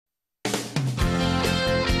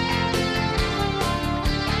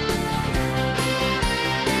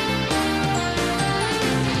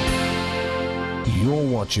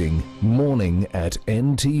watching Morning at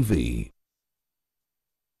NTV.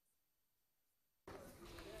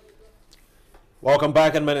 Welcome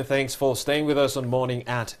back and many thanks for staying with us on Morning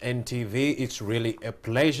at NTV. It's really a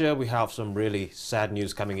pleasure. We have some really sad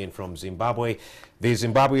news coming in from Zimbabwe. The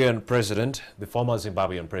Zimbabwean president, the former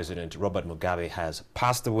Zimbabwean president, Robert Mugabe, has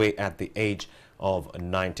passed away at the age of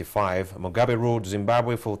 95. Mugabe ruled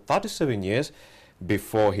Zimbabwe for 37 years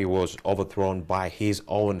before he was overthrown by his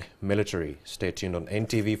own military. Stay tuned on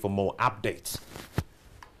NTV for more updates.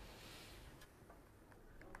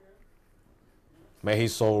 May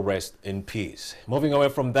his soul rest in peace. Moving away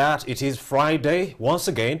from that, it is Friday once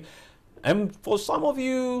again. And for some of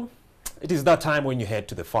you, it is that time when you head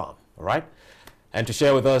to the farm, all right? And to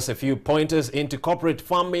share with us a few pointers into corporate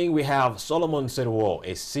farming, we have Solomon Seruo,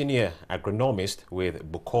 a senior agronomist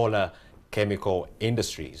with Bukola Chemical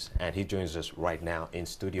Industries. And he joins us right now in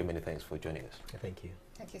studio. Many thanks for joining us. Thank you.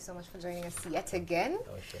 Thank you so much for joining us yet again.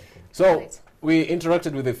 Oh, sure. So we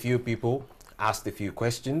interacted with a few people, asked a few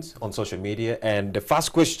questions on social media, and the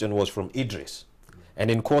first question was from Idris. And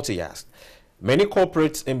in quote he asked, many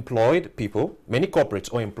corporates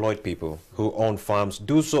or employed people who own farms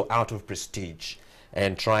do so out of prestige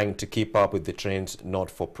and trying to keep up with the trends, not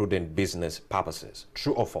for prudent business purposes.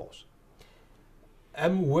 True or false?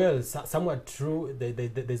 Well, somewhat true.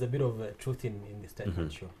 There's a bit of truth in this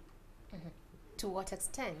statement, sure. To what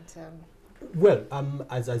extent? Well,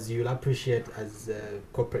 as you'll appreciate, as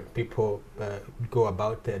corporate people go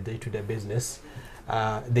about their day-to-day business,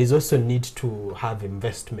 there's also need to have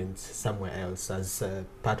investments somewhere else as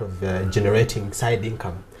part of generating side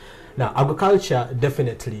income. Now, agriculture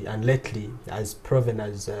definitely and lately has proven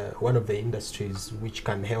as one of the industries which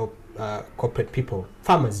can help corporate people,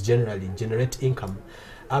 farmers generally, generate income.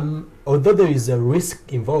 Although there is a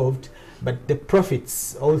risk involved, but the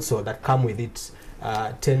profits also that come with it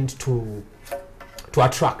tend to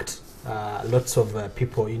attract lots of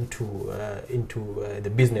people into the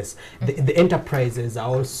business. The enterprises are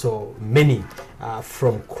also many,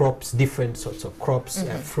 from crops, different sorts of crops,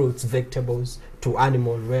 fruits, vegetables, to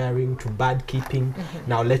animal rearing, to bird keeping,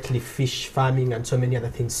 now lately fish farming and so many other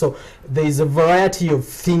things. So there is a variety of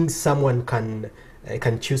things someone can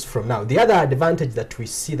choose from. Now, the other advantage that we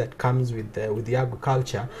see that comes with the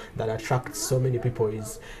agriculture that attracts so many people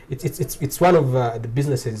is it's one of the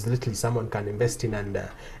businesses literally someone can invest in, and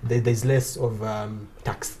there's less of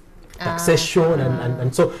taxation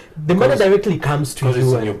and so the money directly comes to you.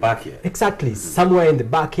 Because it's in your backyard. Exactly. Somewhere in the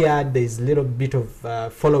backyard there's a little bit of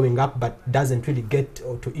following up, but doesn't really get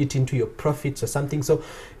to eat into your profits or something. So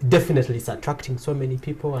definitely it's attracting so many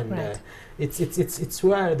people, and Right. It's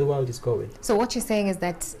where the world is going. So what you're saying is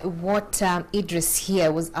that what Idris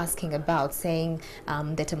here was asking about, saying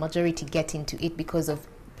that a majority get into it because of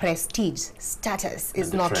prestige, status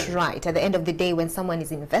is not trend. right. At the end of the day, when someone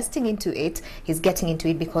is investing into it, he's getting into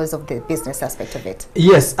it because of the business aspect of it.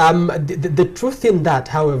 Yes, the truth in that,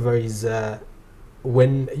 however, is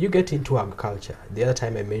when you get into agriculture, the other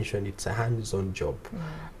time I mentioned it's a hands-on job.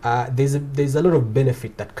 There's a lot of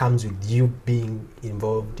benefit that comes with you being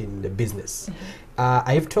involved in the business.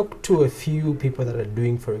 I've talked to a few people that are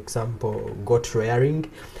doing, for example, goat rearing,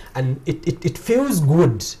 and it feels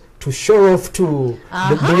good to show off to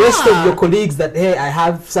the rest of your colleagues that, hey, I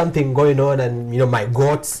have something going on, and my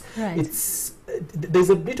goats. Right. There's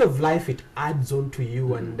a bit of life it adds on to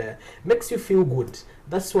you and makes you feel good.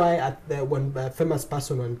 That's why one famous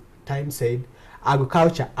person one time said,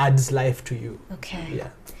 agriculture adds life to you. Okay. Yeah.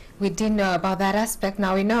 We didn't know about that aspect.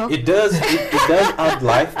 Now we know. It does. It does add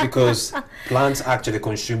life because plants actually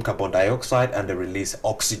consume carbon dioxide and they release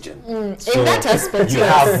oxygen. So in that aspect, you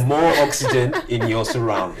yes. have more oxygen in your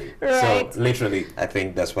surrounding. Right. So literally, I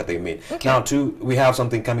think that's what they mean. Now, we have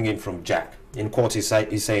something coming in from Jack. In quote, he's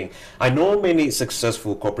saying, I know many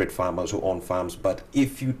successful corporate farmers who own farms, but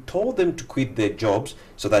if you told them to quit their jobs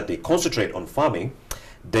so that they concentrate on farming,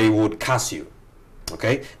 they would curse you.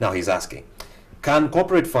 Okay? Now he's asking, can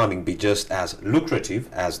corporate farming be just as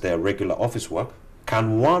lucrative as their regular office work?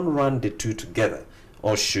 Can one run the two together,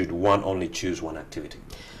 or should one only choose one activity?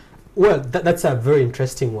 Well, that's a very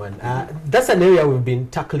interesting one. That's an area we've been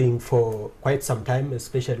tackling for quite some time,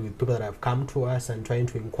 especially with people that have come to us and trying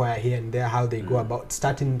to inquire here and there how they go about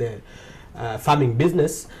starting the farming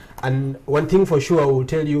business. And one thing for sure I will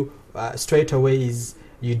tell you straight away is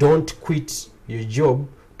you don't quit your job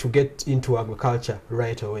to get into agriculture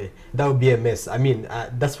right away. That would be a mess. I mean,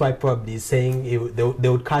 that's why probably saying they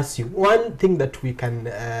would curse you. One thing that we can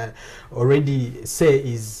already say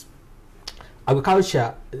is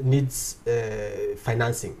agriculture needs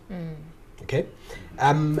financing. Okay,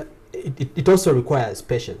 it also requires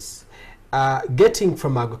patience. getting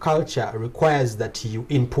from agriculture requires that you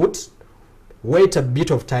input, wait a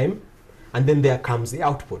bit of time, and then there comes the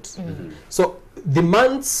output. So the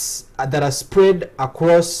months that are spread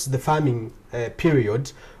across the farming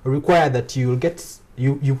period require that you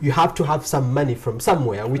have to have some money from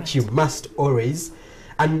somewhere, which you must always.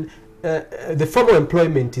 And the formal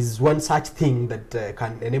employment is one such thing that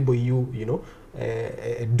can enable you,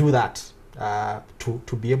 do that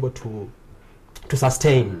to be able to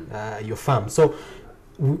sustain your farm. So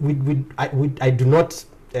I do not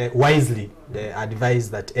wisely advise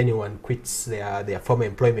that anyone quits their former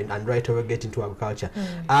employment and right away get into agriculture.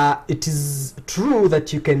 It is true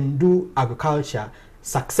that you can do agriculture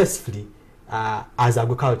successfully as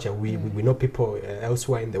agriculture. We know people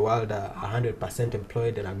elsewhere in the world are 100%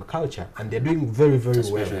 employed in agriculture, and they're doing very, very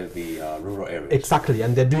well. Especially the rural areas. Exactly,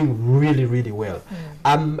 and they're doing really, really well.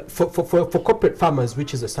 For corporate farmers,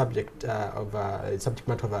 which is a subject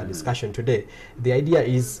matter of our discussion today, the idea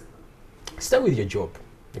is start with your job.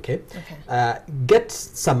 Okay. Get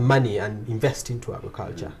some money and invest into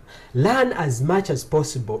agriculture. Learn as much as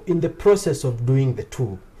possible in the process of doing the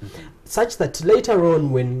two, such that later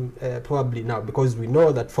on, when probably now, because we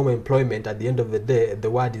know that formal employment at the end of the day, the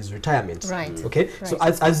word is retirement. Right. Okay. Right. So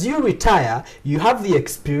as you retire, you have the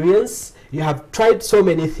experience. You have tried so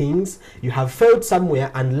many things. You have failed somewhere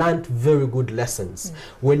and learned very good lessons.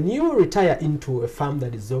 When you retire into a farm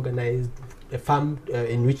that is organized, a farm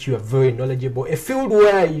in which you are very knowledgeable, a field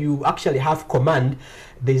where you actually have command,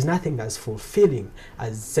 there is nothing as fulfilling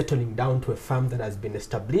as settling down to a farm that has been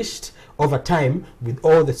established over time with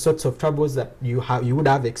all the sorts of troubles that you would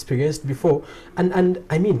have experienced before. And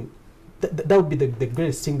I mean, that would be the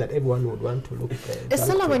greatest thing that everyone would want to look at.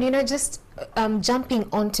 Solomon, just jumping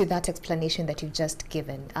onto that explanation that you've just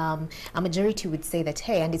given, a majority would say that,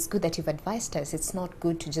 hey, and it's good that you've advised us, it's not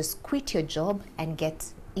good to just quit your job and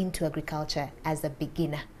get into agriculture as a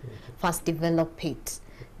beginner. First develop it,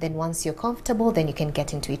 then once you're comfortable, then you can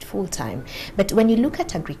get into it full time. But when you look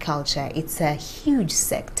at agriculture, it's a huge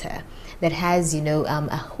sector that has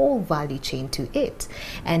a whole value chain to it,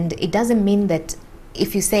 and it doesn't mean that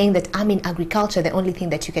if you're saying that I'm in agriculture, the only thing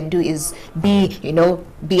that you can do is be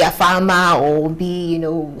a farmer or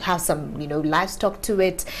have some livestock to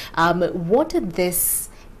it. What are these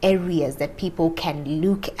areas that people can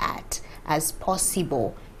look at as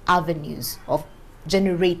possible avenues of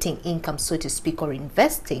generating income, so to speak, or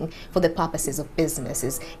investing for the purposes of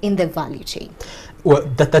businesses in the value chain? Well,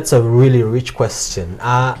 that's a really rich question.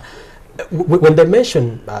 When they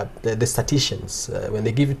mention the statisticians, when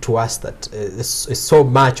they give it to us that it's so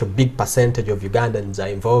much, a big percentage of Ugandans are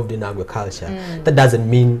involved in agriculture, that doesn't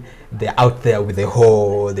mean they're out there with a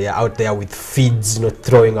hoe, they're out there with feeds,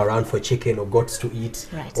 throwing around for chicken or goats to eat,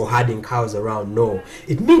 or herding cows around. No,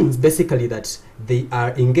 it means basically that they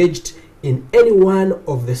are engaged in any one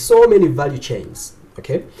of the so many value chains.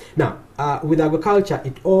 Okay. Now, with agriculture,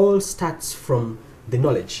 it all starts from the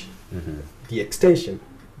knowledge, the extension.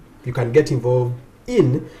 You can get involved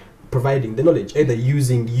in providing the knowledge, either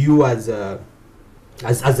using you as a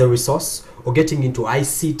resource, or getting into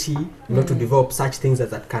ICT, to develop such things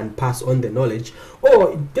that can pass on the knowledge,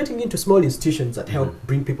 or getting into small institutions that help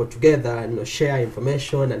bring people together and share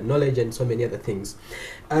information and knowledge and so many other things.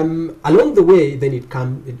 Along the way, then it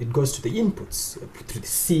goes to the inputs, to the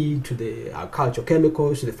seed, to the agricultural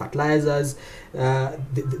chemicals, to the fertilizers.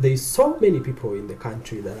 There's so many people in the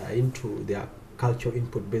country that are into their cultural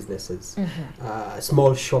input businesses,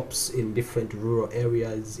 small shops in different rural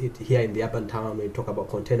areas. Here in the urban town, when you talk about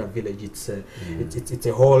Container Village, it's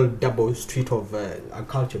a whole double street of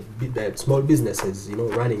agriculture, small businesses,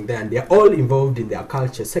 running there, and they're all involved in the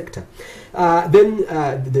agriculture sector. Then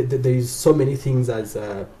there is so many things as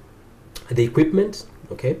the equipment.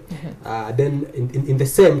 Okay. Then in the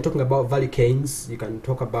same, talking about value chains, you can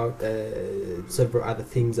talk about several other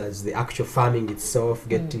things as the actual farming itself,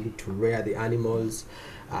 getting to rear the animals.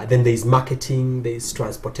 Then there is marketing, there is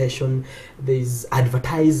transportation, there is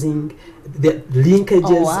advertising, the linkages.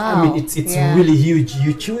 Oh, wow. I mean, it's really huge.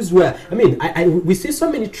 You choose where. I mean, we see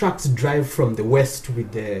so many trucks drive from the west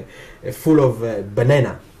with full of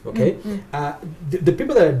banana. Okay, the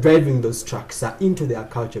people that are driving those trucks are into the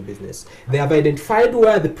agriculture business. They have identified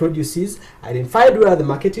where the produce is, identified where the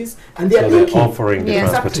market is, and they are linking. They're offering the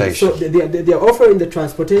transportation. So they are offering the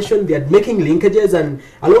transportation. They are making linkages, and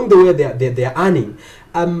along the way they are earning.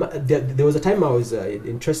 There was a time I was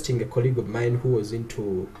interesting a colleague of mine who was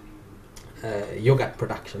into yogurt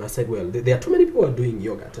production. I said, well, there are too many people who are doing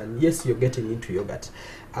yogurt, and yes, you're getting into yogurt.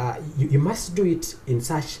 You must do it in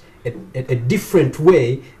such a different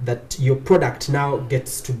way that your product now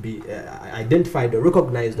gets to be identified or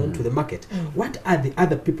recognized onto the market. What are the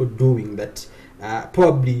other people doing that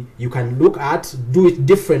probably you can look at, do it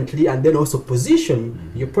differently, and then also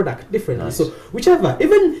position your product differently? Nice. So whichever,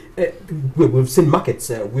 even we've seen markets,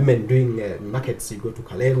 women doing markets. You go to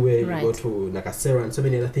Kalerwe, Right. you go to Nakasero, and so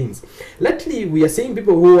many other things. Lately, we are seeing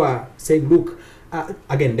people who are saying, look,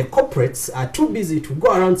 again, the corporates are too busy to go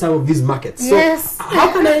around some of these markets. Yes. So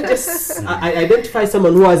how can I just I identify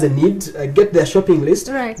someone who has a need, get their shopping list,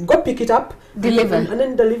 Right. go pick it up, Deliver. and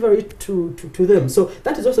then deliver it to them. So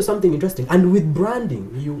that is also something interesting. And with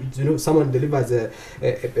branding, you know, someone delivers a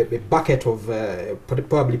bucket of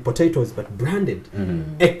probably potatoes, but branded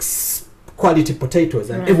X quality potatoes,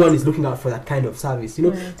 and Right. everyone is looking out for that kind of service. You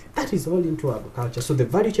know, Right. that is all into agriculture. So the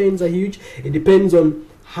value chains are huge. It depends on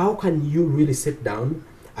how can you really sit down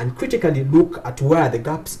and critically look at where the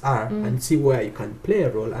gaps are and see where you can play a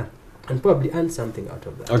role and probably earn something out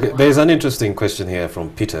of that. Okay, there's an interesting question here from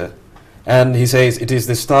Peter, and he says, it is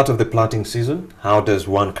the start of the planting season. How does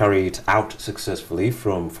one carry it out successfully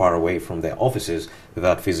from far away from their offices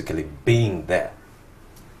without physically being there?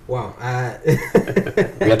 Wow.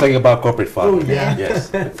 We are talking about corporate farming. Oh, yeah.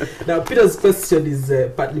 Yes. Now, Peter's question is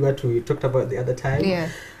partly what we talked about the other time. Yeah.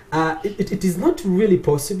 It is not really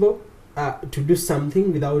possible to do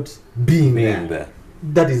something without being Being there. there.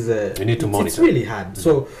 That is You need to it's monitor. really hard.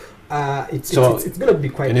 So it's going to be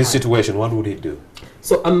quite In this hard. situation, what would he do?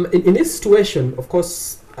 So in this situation, of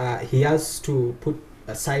course, he has to put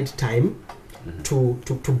aside time to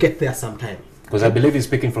get there sometime. Because I believe he's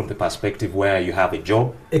speaking from the perspective where you have a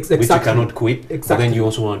job, which you Exactly. cannot quit, but Exactly. then you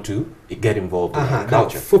also want to get involved in Now,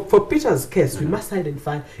 agriculture. for Peter's case, we must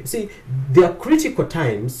identify. You see, there are critical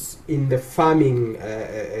times in the farming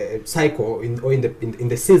cycle, or in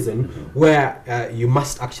the season, where you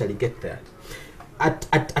must actually get there.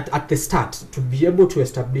 At the start, to be able to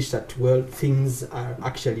establish that, well, things are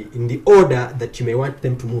actually in the order that you may want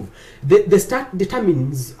them to move. The start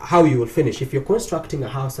determines how you will finish. If you're constructing a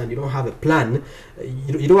house and you don't have a plan,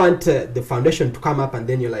 you don't want the foundation to come up and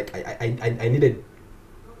then you're like, I needed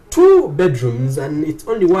 2 bedrooms and it's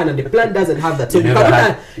only 1, and the plan doesn't have that. So You never cannot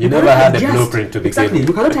had- you never cannot had the adjust. blueprint to begin Exactly, with.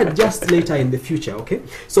 you cannot adjust later in the future. Okay,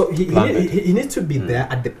 so he Plan needs to be there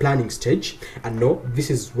at the planning stage and know this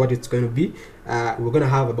is what it's going to be. We're going to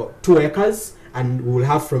have about 2 acres, and we'll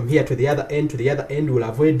have from here to the other end to the other end. We'll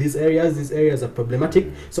avoid these areas. These areas are problematic.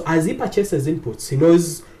 So as he purchases inputs, he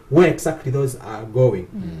knows where exactly those are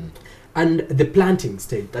going. And the planting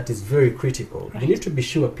stage, that is very critical. You need to be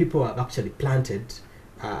sure people have actually planted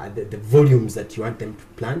the volumes that you want them to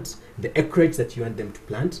plant, the acreage that you want them to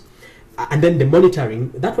plant, and then the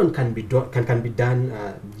monitoring. That one can be can be done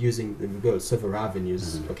using several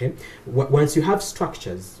avenues. Okay, once you have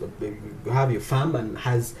structures, you have your farm and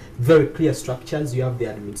has very clear structures. You have the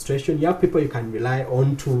administration. You have people you can rely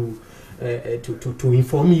on to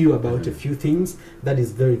inform you about a few things. That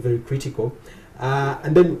is very, very critical.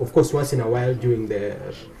 And then, of course, once in a while during the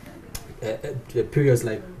periods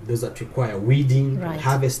like those that require weeding, Right.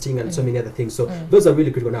 harvesting, and so many other things. So those are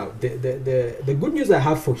really critical. Now, the good news I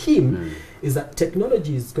have for him is that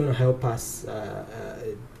technology is going to help us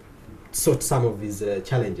sort some of these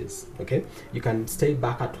challenges. Okay, you can stay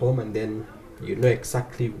back at home and then you know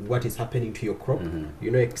exactly what is happening to your crop.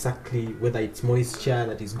 You know exactly whether it's moisture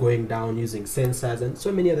that is going down using sensors and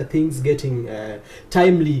so many other things, getting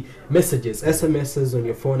timely messages, SMSs on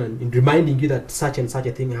your phone, and reminding you that such and such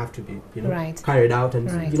a thing have to be, you know, Right. carried out,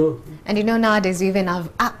 and Right. you know. And you know, nowadays we even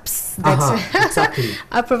have apps that Exactly.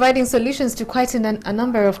 are providing solutions to quite a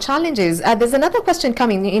number of challenges. There's another question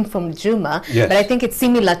coming in from Juma, Yes. but I think it's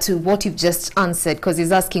similar to what you've just answered, because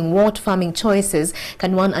he's asking what farming choices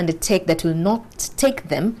can one undertake that will not take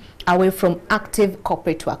them away from active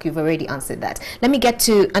corporate work. You've already answered that. Let me get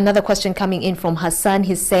to another question coming in from Hassan.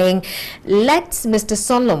 He's saying, let Mr.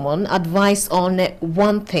 Solomon advise on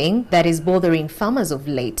one thing that is bothering farmers of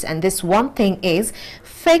late, and this one thing is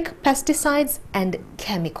fake pesticides and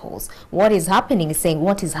chemicals. What is happening? He's saying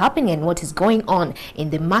what is happening and what is going on in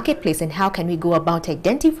the marketplace, and how can we go about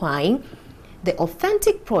identifying the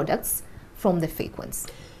authentic products from the fake ones?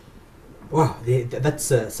 Wow,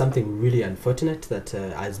 that's something really unfortunate, that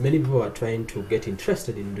as many people are trying to get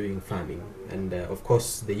interested in doing farming, and of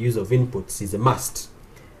course the use of inputs is a must,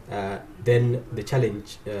 then the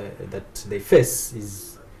challenge that they face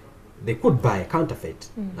is they could buy a counterfeit,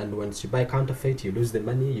 and once you buy counterfeit, you lose the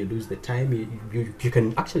money, you lose the time, you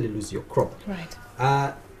can actually lose your crop.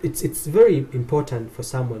 Right. It's very important for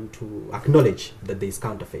someone to acknowledge that there is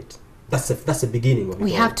counterfeit. That's the beginning of it.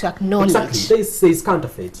 We all. have to acknowledge. Exactly. There is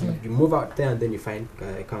counterfeit. You move out there and then you find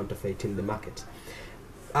counterfeit in the market.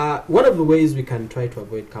 One of the ways we can try to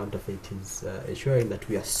avoid counterfeit is ensuring that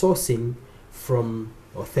we are sourcing from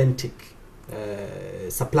authentic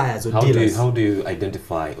suppliers or dealers. How do you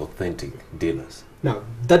identify authentic dealers? Now,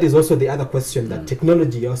 that is also the other question that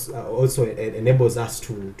technology also enables us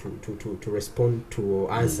to respond to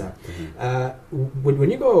or answer.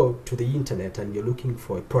 When you go to the internet and you're looking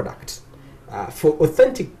for a product, for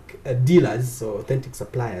authentic dealers or authentic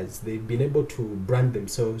suppliers, they've been able to brand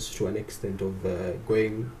themselves to an extent of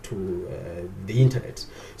going to the internet.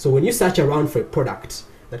 So when you search around for a product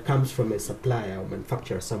that comes from a supplier or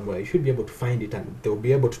manufacturer somewhere, you should be able to find it, and they'll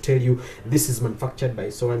be able to tell you this is manufactured by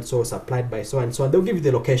so and so, supplied by so and so, and they'll give you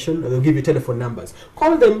the location, or they'll give you telephone numbers.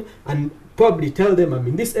 Call them and probably tell them, I'm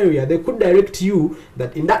in this area. They could direct you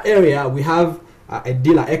that in that area we have a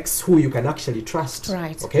dealer X who you can actually trust.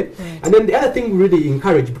 Right. Okay. Right. And then the other thing we really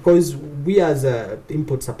encourage, because we as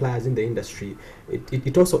input suppliers in the industry,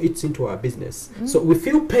 it also eats into our business. So we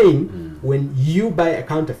feel pain when you buy a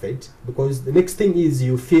counterfeit, because the next thing is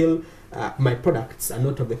you feel my products are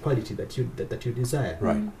not of the quality that you desire.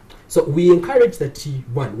 Right. So we encourage that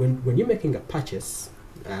when you're making a purchase,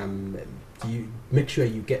 you make sure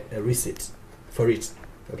you get a receipt for it.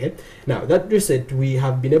 Okay. Now that receipt, we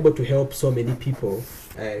have been able to help so many people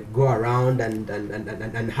go around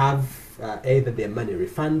and have either their money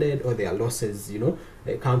refunded or their losses,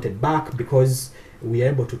 counted back, because we are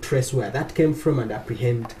able to trace where that came from and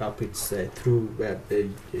apprehend culprits through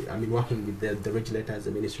working with the regulators,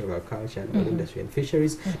 the Ministry of Agriculture and Industry and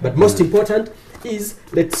Fisheries. But most important is,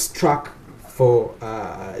 let's track for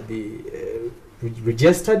the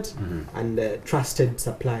registered and trusted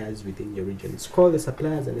suppliers within your region. Call the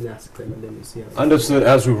suppliers and then ask them, and then you see how. Understood.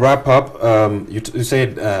 As we wrap up, you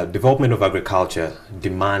said development of agriculture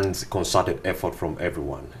demands concerted effort from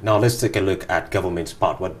everyone. Now let's take a look at government's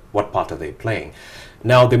part. What part are they playing?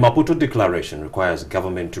 Now, the Maputo Declaration requires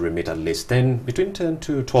government to remit at least between 10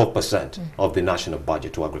 to 12% of the national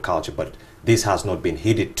budget to agriculture, but this has not been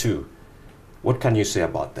heeded to. What can you say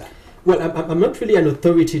about that? Well, I'm not really an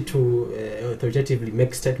authority to authoritatively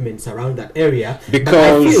make statements around that area.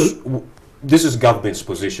 Because this is government's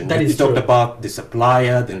position. You talked true. about the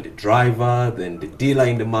supplier, then the driver, then the dealer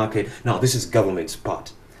in the market. Now, this is government's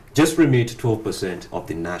part. Just remit 12% of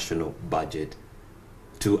the national budget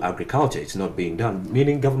to agriculture. It's not being done,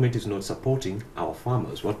 meaning government is not supporting our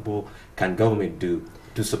farmers. What more can government do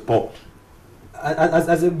to support?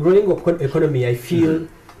 As a growing economy, I feel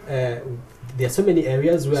there are so many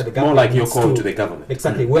areas where the government more like your call to the government.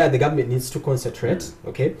 Exactly, where the government needs to concentrate.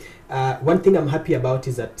 Okay. One thing I'm happy about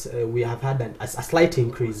is that we have had a slight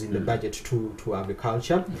increase in the budget to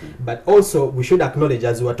agriculture, but also we should acknowledge,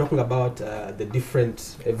 as we are talking about the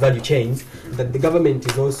different value chains, that the government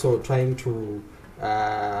is also trying to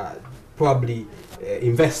probably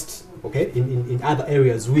invest in other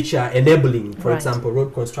areas which are enabling, for example,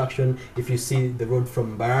 road construction. If you see the road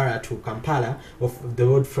from Barara to Kampala, or the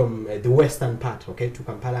road from the western part, to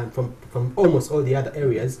Kampala, and from almost all the other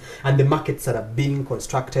areas, and the markets that are being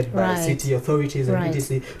constructed by city authorities and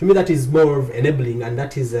etc. To me, that is more of enabling, and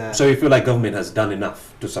that is. So you feel like government has done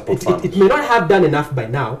enough to support farmers? It may not have done enough by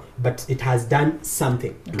now, but it has done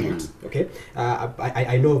something. Okay.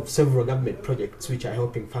 I know of several government projects which are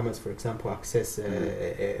helping farmers, for example, access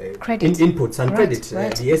inputs and credit,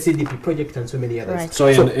 the SCDP project and so many others. So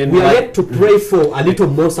we are yet to pray for a little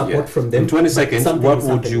more support from them. In 20 seconds, what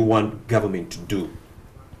would you want government to do?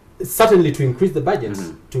 Certainly to increase the budget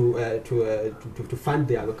to fund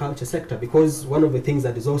the agriculture sector, because one of the things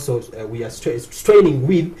that is also we are straining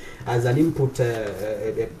with as an input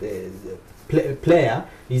player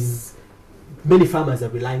is many farmers are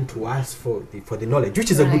relying to us for the knowledge,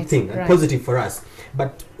 which is a good thing and positive for us.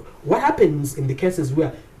 But what happens in the cases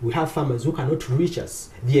where we have farmers who cannot reach us,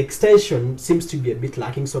 the extension seems to be a bit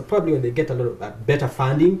lacking. So probably when they get a lot of better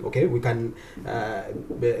funding, we can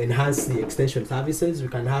enhance the extension services. We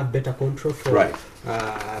can have better control for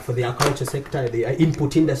the agriculture sector, the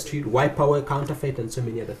input industry, white power, counterfeit, and so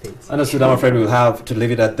many other things. Understood. I'm afraid we'll have to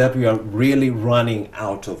leave it at that. We are really running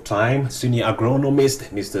out of time. Senior agronomist,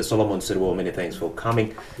 Mr. Solomon Sirwo, many thanks for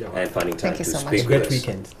coming and finding time to speak with us. Great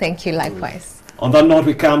weekend. Thank you, likewise. On that note,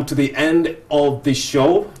 we come to the end of the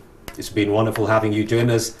show. It's been wonderful having you join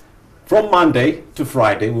us from Monday to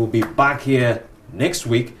Friday. We'll be back here next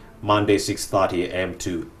week, Monday 6:30 a.m.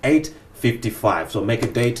 to 8:55. So make a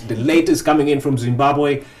date. The latest coming in from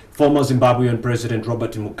Zimbabwe. Former Zimbabwean President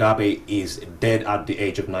Robert Mugabe is dead at the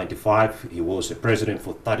age of 95. He was a president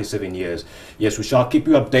for 37 years. Yes, we shall keep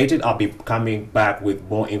you updated. I'll be coming back with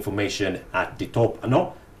more information at the top.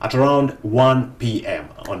 At around 1 p.m.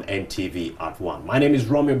 on NTV at 1. My name is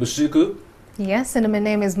Romeo Busuku. Yes, and my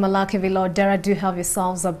name is Malaki Vilodera. Do have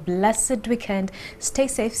yourselves a blessed weekend. Stay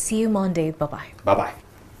safe. See you Monday. Bye-bye. Bye-bye.